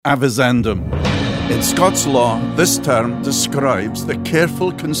Avisandum. In Scots law, this term describes the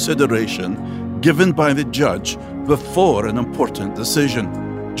careful consideration given by the judge before an important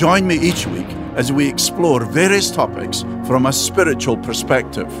decision. Join me each week as we explore various topics from a spiritual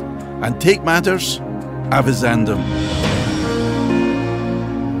perspective and take matters avisandum.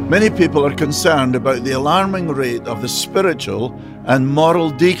 Many people are concerned about the alarming rate of the spiritual and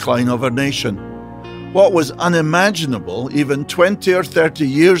moral decline of our nation. What was unimaginable even 20 or 30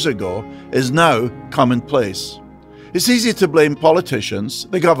 years ago is now commonplace. It's easy to blame politicians,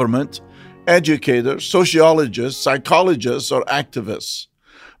 the government, educators, sociologists, psychologists, or activists.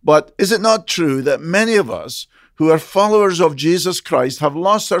 But is it not true that many of us who are followers of Jesus Christ have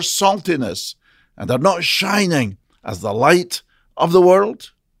lost our saltiness and are not shining as the light of the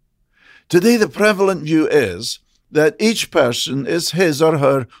world? Today, the prevalent view is that each person is his or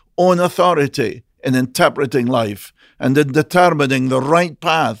her own authority in interpreting life and in determining the right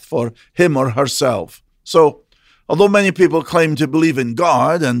path for him or herself. So, although many people claim to believe in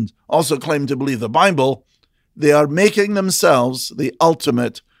God and also claim to believe the Bible, they are making themselves the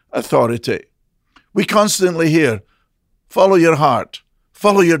ultimate authority. We constantly hear, follow your heart,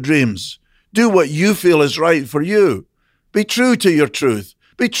 follow your dreams, do what you feel is right for you. Be true to your truth,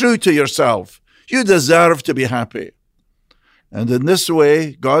 be true to yourself. You deserve to be happy. And in this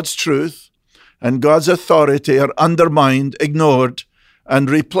way, God's truth and God's authority are undermined, ignored, and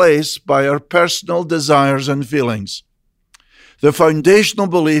replaced by our personal desires and feelings. The foundational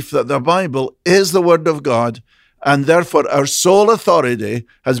belief that the Bible is the Word of God and therefore our sole authority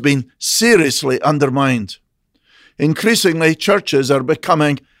has been seriously undermined. Increasingly, churches are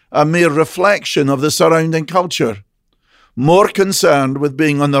becoming a mere reflection of the surrounding culture, more concerned with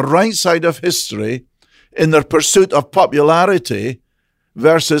being on the right side of history in their pursuit of popularity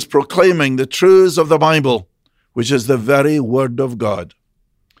versus proclaiming the truths of the Bible, which is the very Word of God.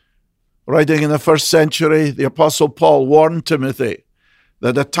 Writing in the first century, the Apostle Paul warned Timothy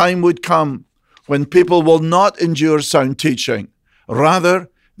that a time would come when people will not endure sound teaching. Rather,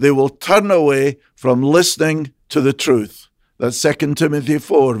 they will turn away from listening to the truth. That's 2 Timothy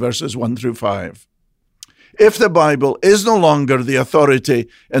 4, verses 1 through 5. If the Bible is no longer the authority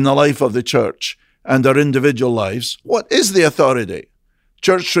in the life of the church and our individual lives, what is the authority?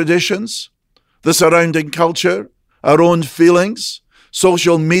 Church traditions, the surrounding culture, our own feelings,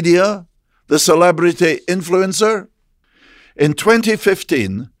 social media, the celebrity influencer? In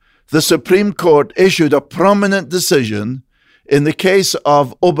 2015, the Supreme Court issued a prominent decision in the case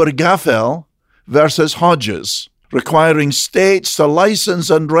of Obergefell versus Hodges, requiring states to license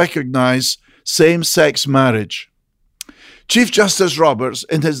and recognize same-sex marriage. Chief Justice Roberts,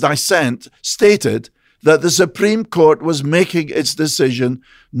 in his dissent, stated that the Supreme Court was making its decision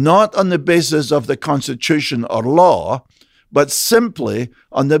not on the basis of the Constitution or law, but simply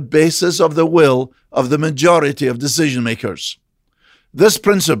on the basis of the will of the majority of decision makers. This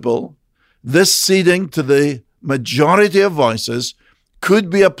principle, this ceding to the majority of voices,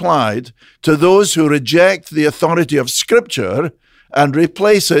 could be applied to those who reject the authority of Scripture and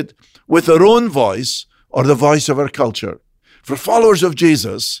replace it with their own voice or the voice of our culture. For followers of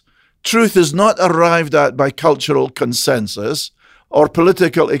Jesus, truth is not arrived at by cultural consensus or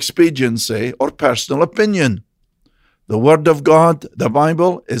political expediency or personal opinion. The Word of God, the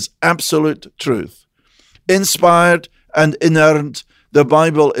Bible, is absolute truth. Inspired and inerrant, the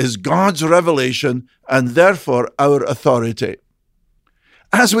Bible is God's revelation and therefore our authority.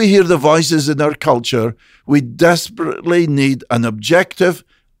 As we hear the voices in our culture, we desperately need an objective,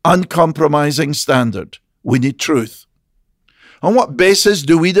 uncompromising standard. We need truth. On what basis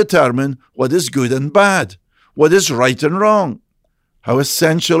do we determine what is good and bad, what is right and wrong? How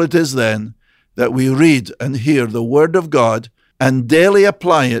essential it is then that we read and hear the Word of God and daily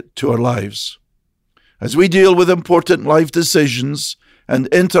apply it to our lives. As we deal with important life decisions and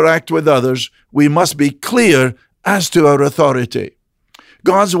interact with others, we must be clear as to our authority.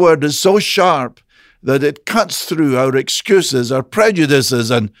 God's Word is so sharp that it cuts through our excuses, our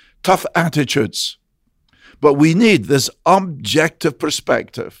prejudices, and tough attitudes. But we need this objective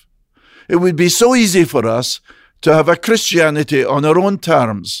perspective. It would be so easy for us to have a Christianity on our own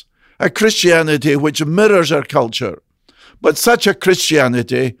terms, a Christianity which mirrors our culture, but such a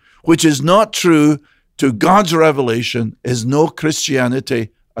Christianity which is not true to God's revelation is no Christianity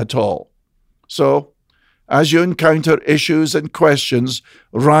at all. So, as you encounter issues and questions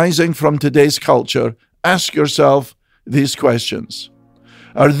rising from today's culture, ask yourself these questions.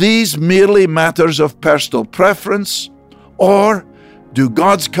 Are these merely matters of personal preference, or do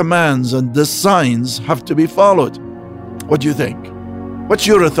God's commands and designs have to be followed? What do you think? What's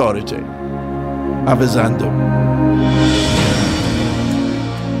your authority? Avisandum.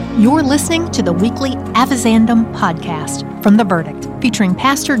 You're listening to the weekly Avizandum podcast from The Verdict, featuring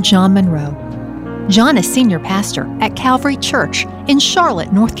Pastor John Monroe. John is senior pastor at Calvary Church in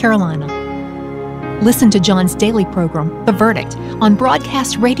Charlotte, North Carolina. Listen to John's daily program, The Verdict, on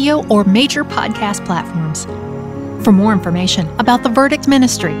broadcast radio or major podcast platforms. For more information about The Verdict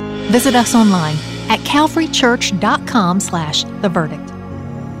Ministry, visit us online at calvarychurch.com/theverdict.